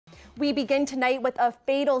We begin tonight with a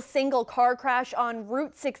fatal single car crash on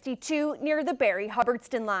Route 62 near the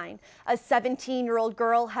Barre-Hubbardston line. A 17-year-old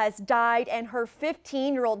girl has died and her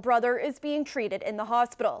 15-year-old brother is being treated in the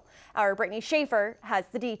hospital. Our Brittany Schaefer has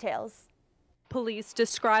the details. Police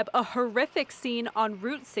describe a horrific scene on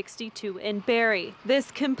Route 62 in Barre. This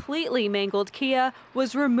completely mangled Kia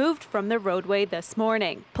was removed from the roadway this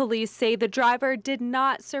morning. Police say the driver did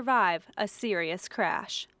not survive a serious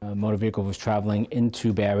crash. A motor vehicle was traveling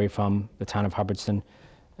into Barre from the town of Hubbardston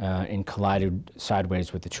and collided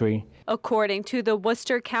sideways with the tree. According to the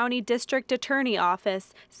Worcester County District Attorney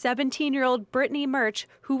Office, 17-year-old Brittany Murch,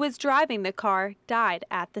 who was driving the car, died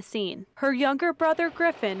at the scene. Her younger brother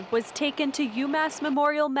Griffin was taken to UMass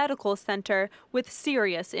Memorial Medical Center with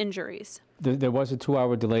serious injuries. There was a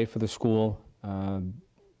 2-hour delay for the school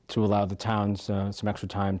to allow the towns some extra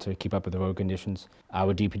time to keep up with the road conditions.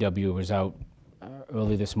 Our DPW was out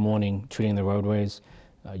early this morning treating the roadways.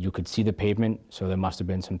 You could see the pavement, so there must have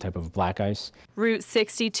been some type of black ice. Route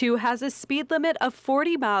 62 has a speed limit of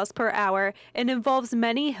 40 miles per hour and involves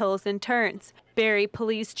many hills and turns. Barre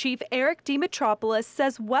Police Chief Eric Dimitropoulos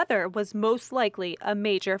says weather was most likely a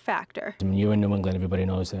major factor. When you're in New England, everybody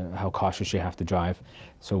knows how cautious you have to drive.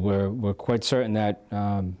 So we're quite certain that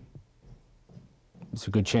it's a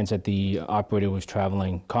good chance that the operator was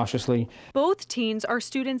traveling cautiously. Both teens are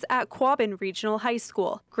students at Quabbin Regional High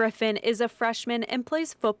School. Griffin is a freshman and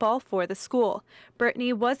plays football for the school.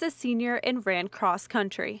 Brittany was a senior and ran cross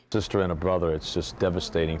country. Sister and a brother, it's just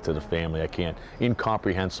devastating to the family.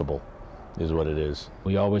 Incomprehensible is what it is.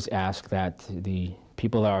 We always ask that the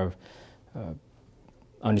people are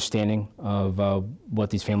understanding of what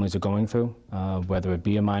these families are going through, whether it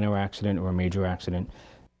be a minor accident or a major accident.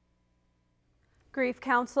 Grief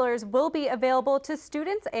counselors will be available to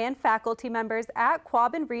students and faculty members at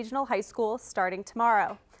Quabbin Regional High School starting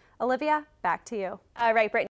tomorrow. Olivia, back to you. All right, Brittany.